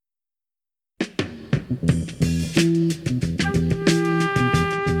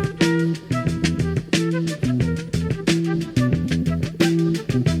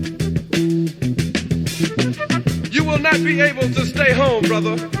be able to stay home,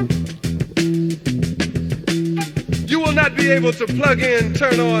 brother. You will not be able to plug in,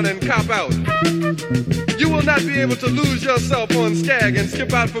 turn on, and cop out. You will not be able to lose yourself on Skag and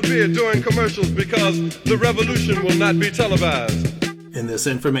skip out for beer during commercials because the revolution will not be televised. In this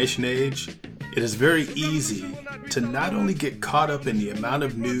information age, it is very easy to not only get caught up in the amount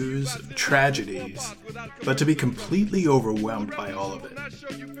of news, tragedies, but to be completely overwhelmed by all of it.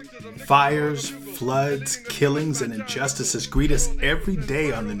 Fires, floods, killings, and injustices greet us every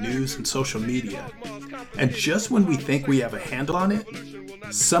day on the news and social media. And just when we think we have a handle on it,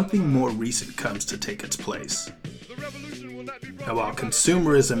 something more recent comes to take its place. Now, while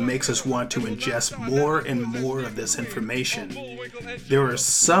consumerism makes us want to ingest more and more of this information, there are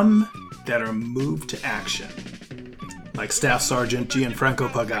some that are moved to action, like Staff Sergeant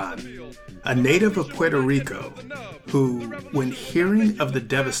Gianfranco Pagan, a native of Puerto Rico, who, when hearing of the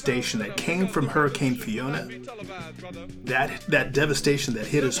devastation that came from Hurricane Fiona, that devastation that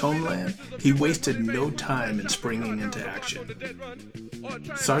hit his homeland, he wasted no time in springing into action.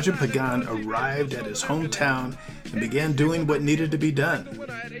 Sergeant Pagan arrived at his hometown and began doing what needed to be done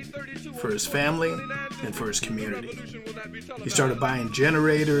for his family and for his community. He started buying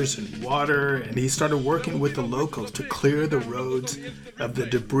generators and water, and he started working with the locals to clear the roads of the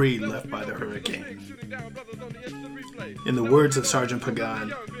debris left by the hurricane. In the words of Sergeant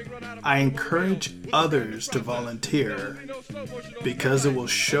Pagan, "I encourage others to volunteer because it will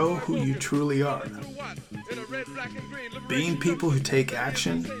show who you truly are." Being people who take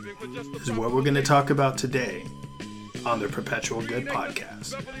action is what we're going to talk about today on the Perpetual Good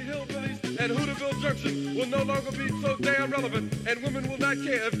Podcast. And Hooterville Junction will no longer be so damn relevant, and women will not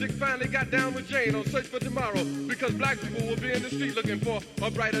care if Dick finally got down with Jane on Search for Tomorrow, because black people will be in the street looking for a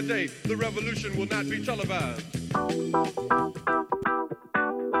brighter day. The revolution will not be televised.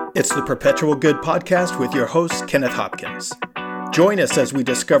 It's the Perpetual Good Podcast with your host, Kenneth Hopkins. Join us as we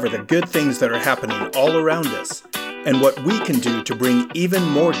discover the good things that are happening all around us and what we can do to bring even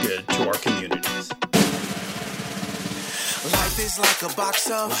more good to our communities. Life is like a box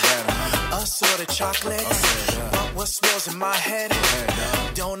of assorted chocolates. But what swirls in my head?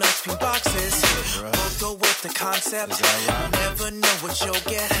 Donuts, pink boxes. Both go with the concept. Never know what you'll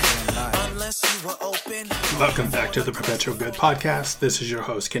get unless you were open. Welcome back to the Perpetual Good Podcast. This is your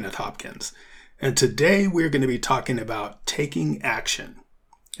host, Kenneth Hopkins. And today we're going to be talking about taking action.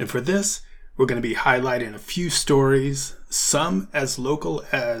 And for this, we're going to be highlighting a few stories, some as local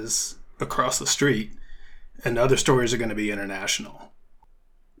as across the street, and other stories are going to be international.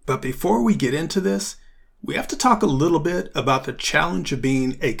 But before we get into this, we have to talk a little bit about the challenge of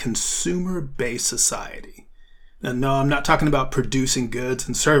being a consumer-based society. Now, no, I'm not talking about producing goods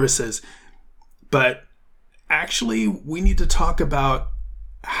and services, but actually we need to talk about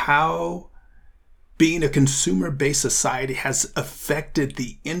how being a consumer-based society has affected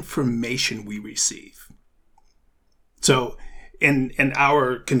the information we receive. So, in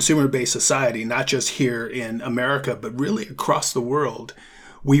our consumer-based society, not just here in America, but really across the world,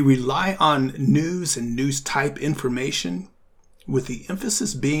 we rely on news and news-type information with the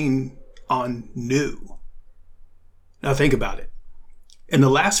emphasis being on new. Now think about it. In the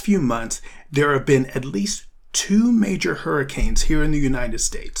last few months, there have been at least 2 major hurricanes here in the United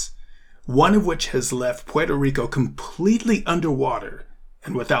States, one of which has left Puerto Rico completely underwater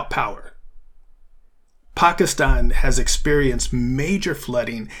and without power. Pakistan has experienced major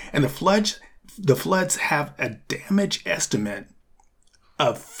flooding, and the floods have a damage estimate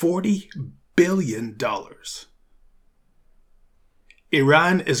of $40 billion.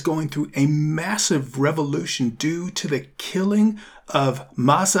 Iran is going through a massive revolution due to the killing of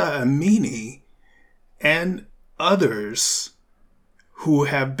Mahsa Amini and others who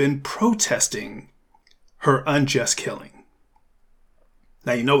have been protesting her unjust killing.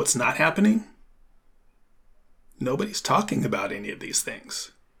 Now, you know what's not happening? Nobody's talking about any of these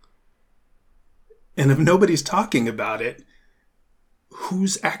things. And if nobody's talking about it,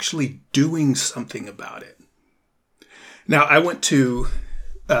 who's actually doing something about it? Now, I went to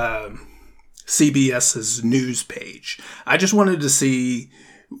CBS's news page. I just wanted to see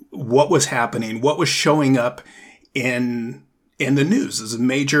what was happening, what was showing up in the news. It's a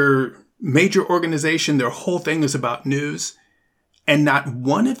major organization. Their whole thing is about news. And not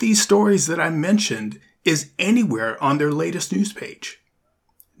one of these stories that I mentioned is anywhere on their latest news page.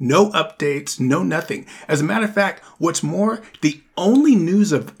 No updates, no nothing. As a matter of fact, what's more, the only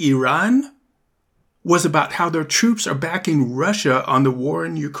news of Iran was about how their troops are backing Russia on the war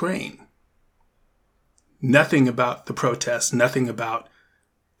in Ukraine. Nothing about the protests, nothing about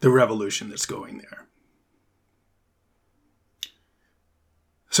the revolution that's going there.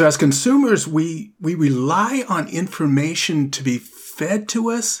 So as consumers, we rely on information to be fed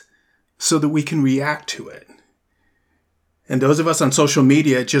to us so that we can react to it. And those of us on social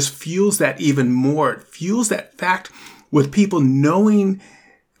media, it just fuels that even more. It fuels that fact with people knowing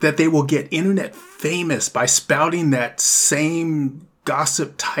that they will get internet famous by spouting that same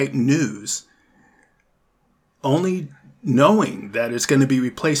gossip type news, only knowing that it's going to be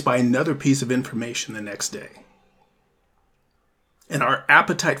replaced by another piece of information the next day. And our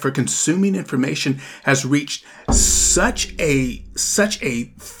appetite for consuming information has reached such a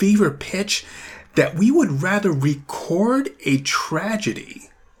fever pitch that we would rather record a tragedy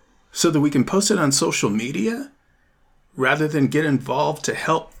so that we can post it on social media rather than get involved to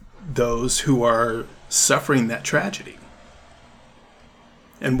help those who are suffering that tragedy.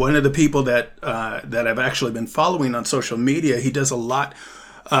 And one of the people that I've actually been following on social media, he does a lot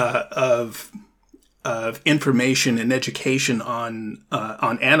of information and education on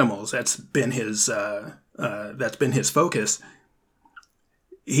animals. That's been his focus.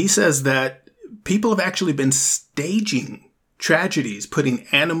 He says that people have actually been staging tragedies, putting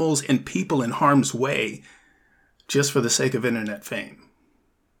animals and people in harm's way just for the sake of internet fame.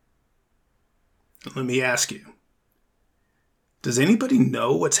 Let me ask you, does anybody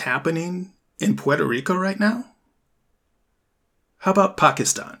know what's happening in Puerto Rico right now? How about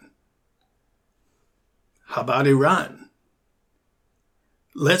Pakistan? How about Iran?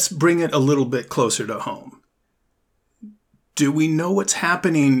 Let's bring it a little bit closer to home. Do we know what's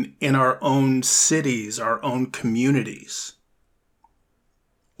happening in our own cities, our own communities?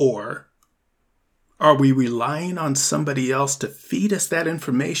 Or are we relying on somebody else to feed us that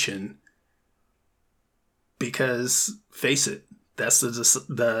information? Because, face it, that's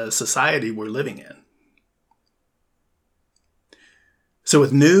the society we're living in. So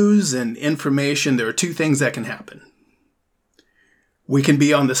with news and information, there are two things that can happen. We can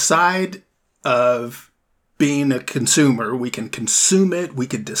be on the side of being a consumer. We can consume it, we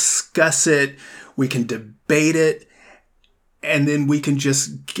can discuss it, we can debate it, and then we can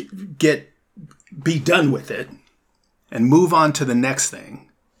just be done with it and move on to the next thing.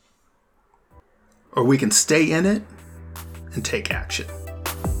 Or we can stay in it and take action.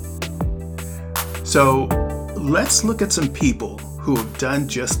 So let's look at some people who have done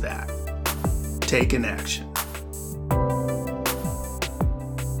just that, taken action.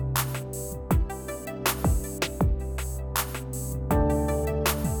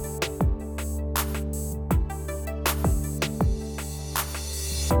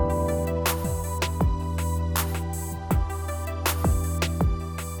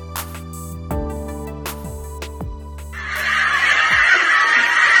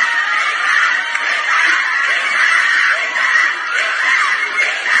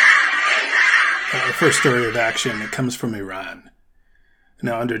 First story of action, it comes from Iran.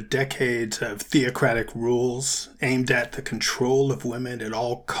 Now, under decades of theocratic rules aimed at the control of women, it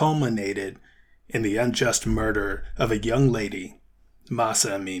all culminated in the unjust murder of a young lady,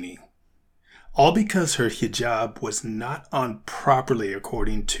 Mahsa Amini. All because her hijab was not on properly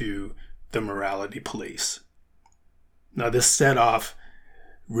according to the morality police. Now, this set off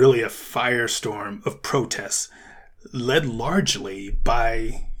really a firestorm of protests led largely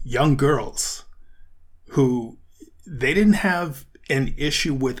by young girls who they didn't have an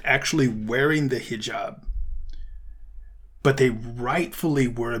issue with actually wearing the hijab, but they rightfully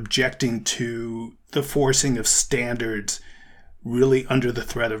were objecting to the forcing of standards really under the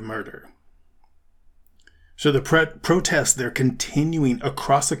threat of murder. So the protests, they're continuing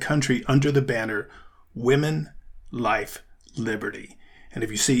across the country under the banner, Women, Life, Liberty. And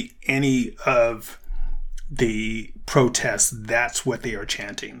if you see any of the protests, that's what they are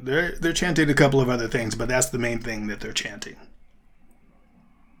chanting. They're chanting a couple of other things, but that's the main thing that they're chanting.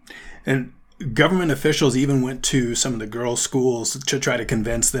 And government officials even went to some of the girls' schools to try to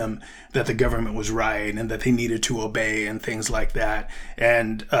convince them that the government was right and that they needed to obey and things like that.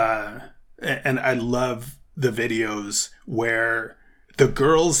 And I love the videos where the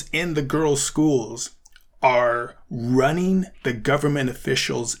girls in the girls' schools are running the government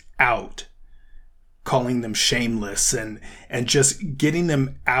officials out, calling them shameless and just getting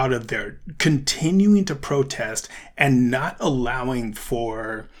them out of there, continuing to protest and not allowing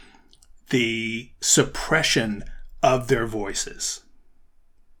for the suppression of their voices.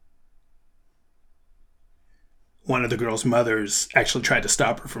 One of the girl's mothers actually tried to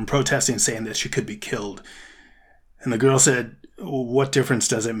stop her from protesting, saying that she could be killed. And the girl said, "What difference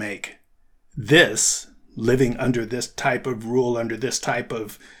does it make? This, living under this type of rule, under this type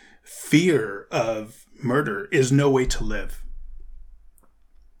of fear of murder, is no way to live."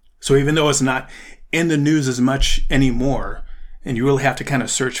 So even though it's not in the news as much anymore, and you really have to kind of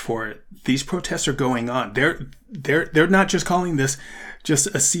search for it. These protests are going on. They're not just calling this just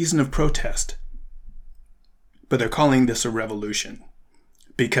a season of protest, but they're calling this a revolution,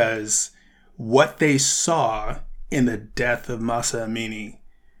 because what they saw in the death of Mahsa Amini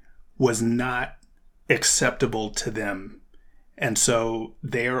was not acceptable to them. And so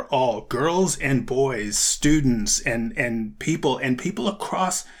they are all, girls and boys, students and people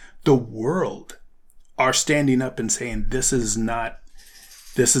across the world are standing up and saying, this is not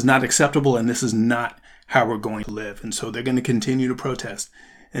acceptable, and this is not how we're going to live. And so they're going to continue to protest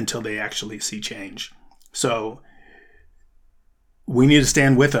until they actually see change. So we need to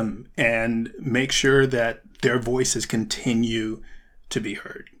stand with them and make sure that their voices continue to be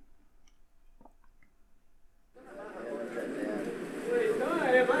heard.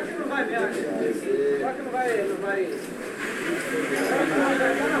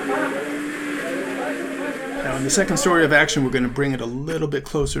 Now, in the second story of action, we're going to bring it a little bit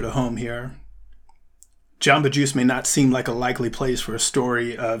closer to home here. Jamba Juice may not seem like a likely place for a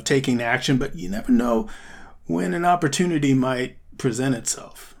story of taking action, but you never know when an opportunity might present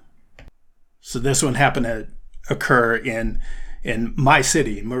itself. So this one happened to occur in my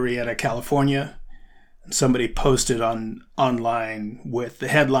city, Murrieta, California. And somebody posted online with the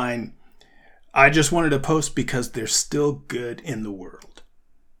headline, "I just wanted to post because they're still good in the world."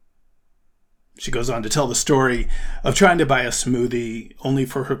 She goes on to tell the story of trying to buy a smoothie only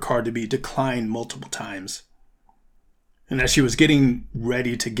for her card to be declined multiple times. And as she was getting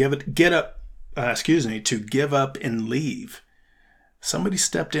ready to give up and leave, somebody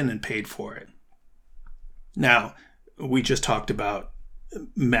stepped in and paid for it. Now, we just talked about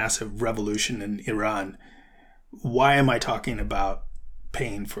massive revolution in Iran. Why am I talking about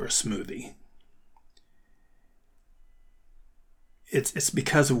paying for a smoothie? It's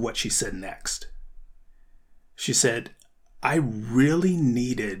because of what she said next. She said, "I really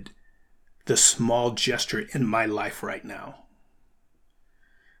needed the small gesture in my life right now."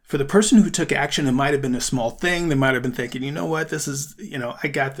 For the person who took action, it might have been a small thing. They might have been thinking, you know what, this is, I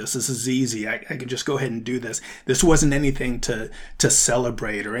got this. This is easy. I can just go ahead and do this. This wasn't anything to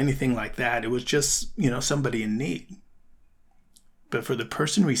celebrate or anything like that. It was just, somebody in need. But for the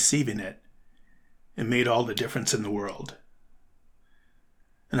person receiving it, it made all the difference in the world.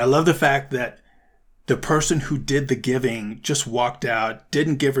 And I love the fact that the person who did the giving just walked out,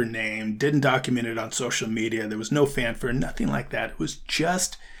 didn't give her name, didn't document it on social media. There was no fanfare, nothing like that. It was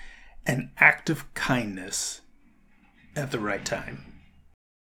just an act of kindness at the right time.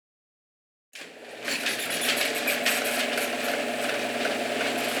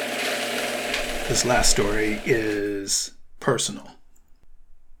 This last story is personal.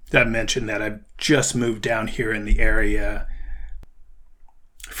 I mentioned that I've just moved down here in the area.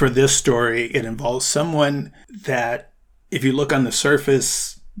 For this story, it involves someone that, if you look on the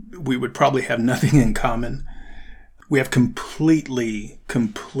surface, we would probably have nothing in common. We have completely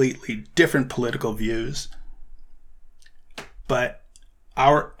different political views. But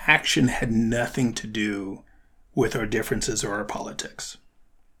our action had nothing to do with our differences or our politics.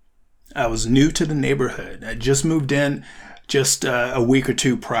 I was new to the neighborhood. I just moved in just a week or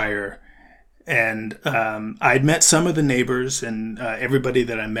two prior. And I'd met some of the neighbors, and everybody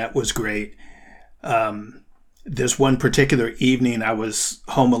that I met was great. This one particular evening, I was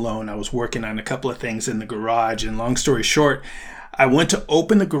home alone. I was working on a couple of things in the garage. And long story short, I went to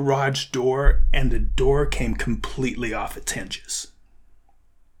open the garage door, and the door came completely off its hinges.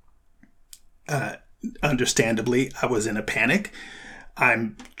 Understandably, I was in a panic.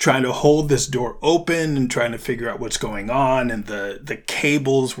 I'm trying to hold this door open and trying to figure out what's going on. And the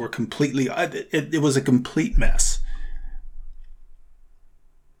cables were completely, it was a complete mess.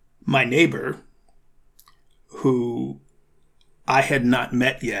 My neighbor, who I had not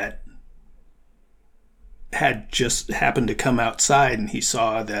met yet, had just happened to come outside, and he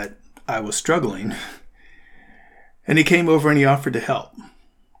saw that I was struggling. And he came over and he offered to help.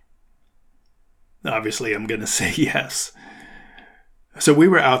 Obviously, I'm going to say yes. So we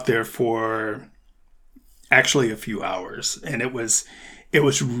were out there for actually a few hours, and it was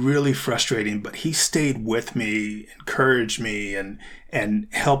really frustrating, but he stayed with me, encouraged me, and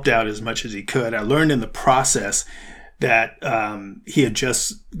helped out as much as he could. I learned in the process that he had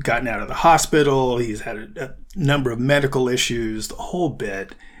just gotten out of the hospital. He's had a number of medical issues, the whole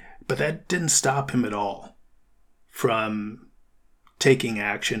bit, but that didn't stop him at all from taking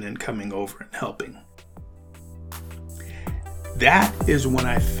action and coming over and helping. That is when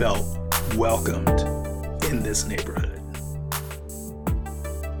I felt welcomed in this neighborhood.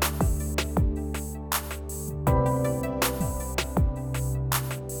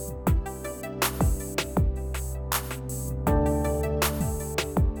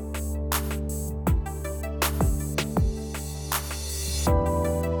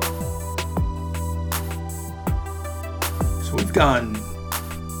 gone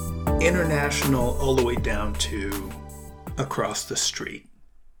international all the way down to across the street.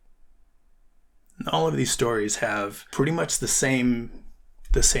 And all of these stories have pretty much the same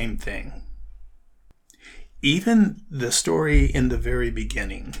thing. Even the story in the very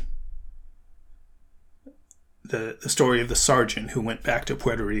beginning, the story of the sergeant who went back to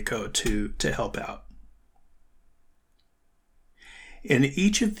Puerto Rico to help out. In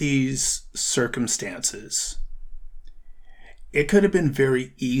each of these circumstances, it could have been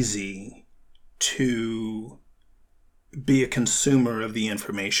very easy to be a consumer of the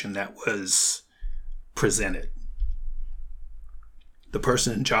information that was presented. The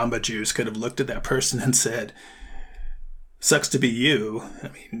person in Jamba Juice could have looked at that person and said, "Sucks to be you. I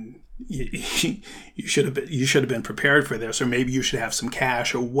mean, you should have been prepared for this, or maybe you should have some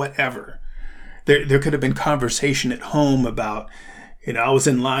cash," or whatever. There could have been conversation at home about, I was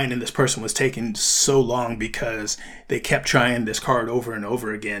in line and this person was taking so long because they kept trying this card over and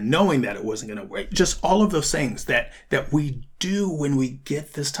over again, knowing that it wasn't going to work. Just all of those things that we do when we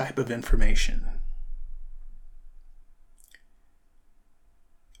get this type of information.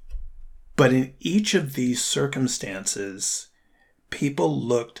 But in each of these circumstances, people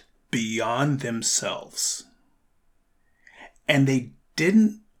looked beyond themselves and they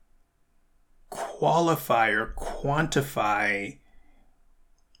didn't qualify or quantify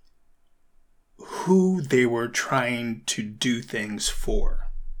who they were trying to do things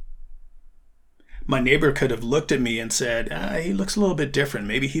for. My neighbor could have looked at me and said, he looks a little bit different.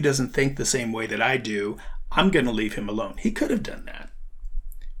 Maybe he doesn't think the same way that I do. I'm going to leave him alone. He could have done that.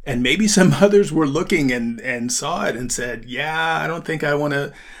 And maybe some others were looking and saw it and said, I don't think I want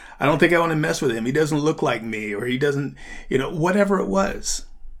to mess with him. He doesn't look like me, or he doesn't, whatever it was.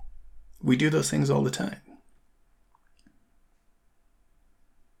 We do those things all the time.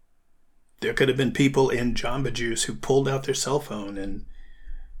 There could have been people in Jamba Juice who pulled out their cell phone and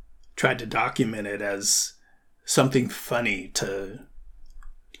tried to document it as something funny to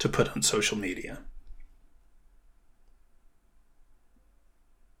put on social media.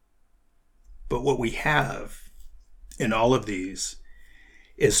 But what we have in all of these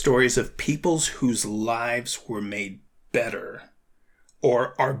is stories of peoples whose lives were made better,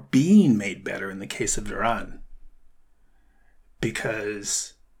 or are being made better in the case of Iran,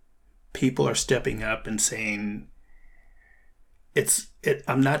 because people are stepping up and saying,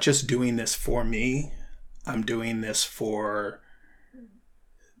 I'm not just doing this for me, I'm doing this for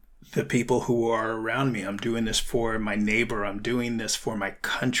the people who are around me. I'm doing this for my neighbor. I'm doing this for my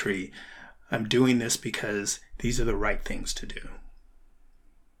country. I'm doing this because these are the right things to do.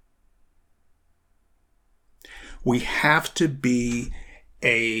 We have to be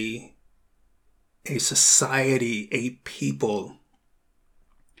a society, a people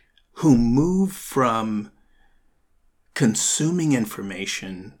who move from consuming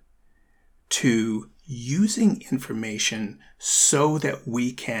information to using information so that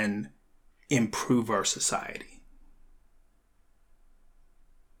we can improve our society.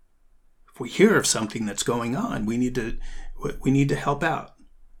 If we hear of something that's going on, we need to help out.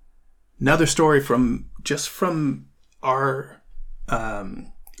 Another story from our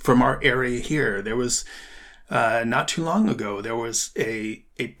area here. There was not too long ago, there was a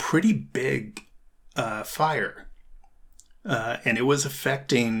pretty big fire, and it was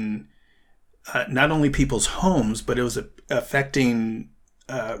affecting not only people's homes, but it was affecting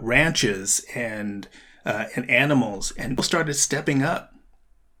ranches and animals. And people started stepping up.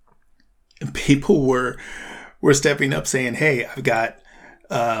 And people were stepping up, saying, "Hey, I've got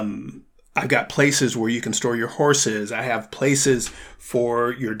places where you can store your horses. I have places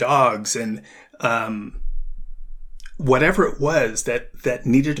for your dogs," and whatever it was that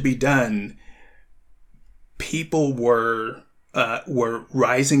needed to be done. People were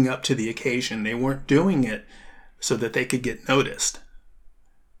rising up to the occasion. They weren't doing it so that they could get noticed.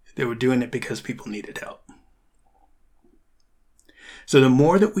 They were doing it because people needed help. So the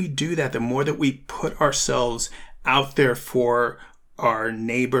more that we do that, the more that we put ourselves out there for our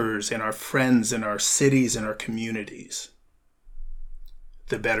neighbors and our friends and our cities and our communities,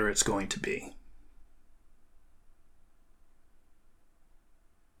 the better it's going to be.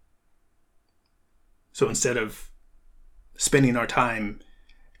 So instead of spending our time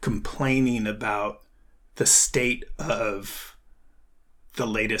complaining about the state of the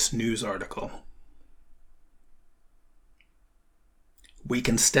latest news article, we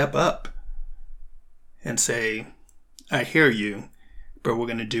can step up and say, "I hear you, but we're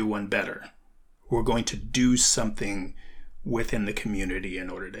going to do one better. We're going to do something within the community in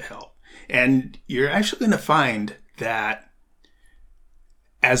order to help." And you're actually going to find that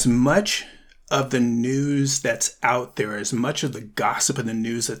as much of the news that's out there, as much of the gossip and the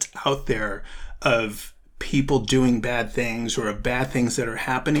news that's out there of people doing bad things or of bad things that are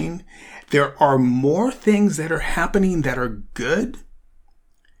happening, there are more things that are happening that are good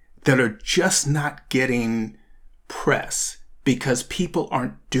that are just not getting press because people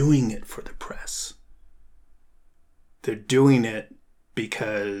aren't doing it for the press. They're doing it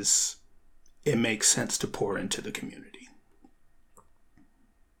because it makes sense to pour into the community.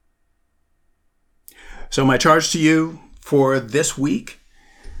 So my charge to you for this week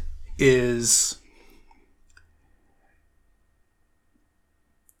is,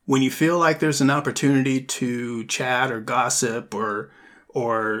 when you feel like there's an opportunity to chat or gossip or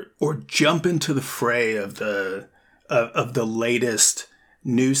jump into the fray of the latest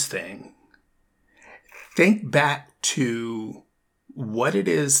news thing, think back to what it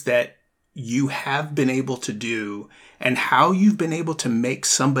is that you have been able to do and how you've been able to make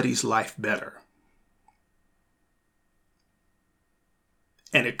somebody's life better.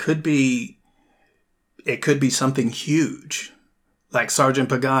 And it could be something huge, like Sergeant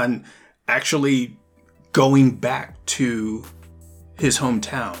Pagan actually going back to his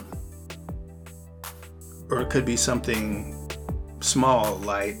hometown. Or it could be something small,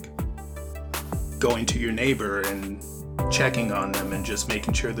 like going to your neighbor and checking on them and just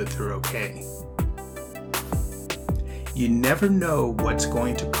making sure that they're okay. You never know what's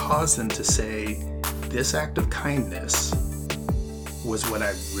going to cause them to say, this act of kindness was what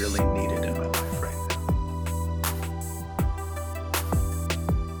I really needed in my life right now.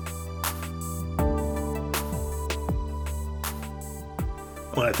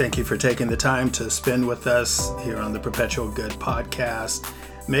 I want to thank you for taking the time to spend with us here on the Perpetual Good podcast.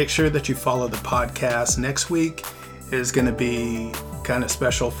 Make sure that you follow the podcast. Next week is going to be kind of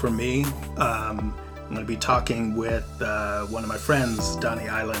special for me. I'm going to be talking with one of my friends, Donnie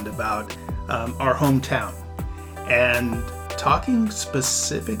Island, about our hometown, and talking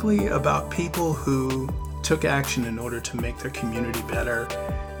specifically about people who took action in order to make their community better,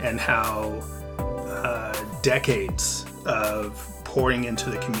 and how decades of pouring into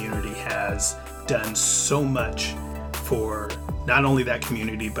the community has done so much for not only that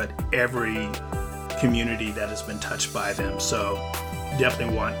community, but every community that has been touched by them. So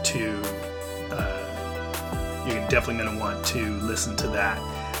definitely want to, you're definitely going to want to listen to that.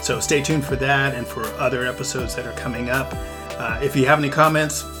 So stay tuned for that and for other episodes that are coming up. If you have any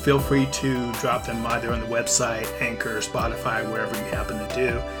comments, feel free to drop them either on the website, Anchor, Spotify, wherever you happen to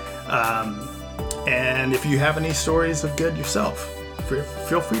do. And if you have any stories of good yourself,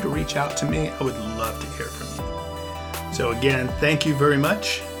 feel free to reach out to me. I would love to hear from you. So again, thank you very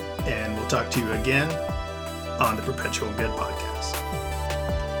much, and we'll talk to you again on the Perpetual Good podcast.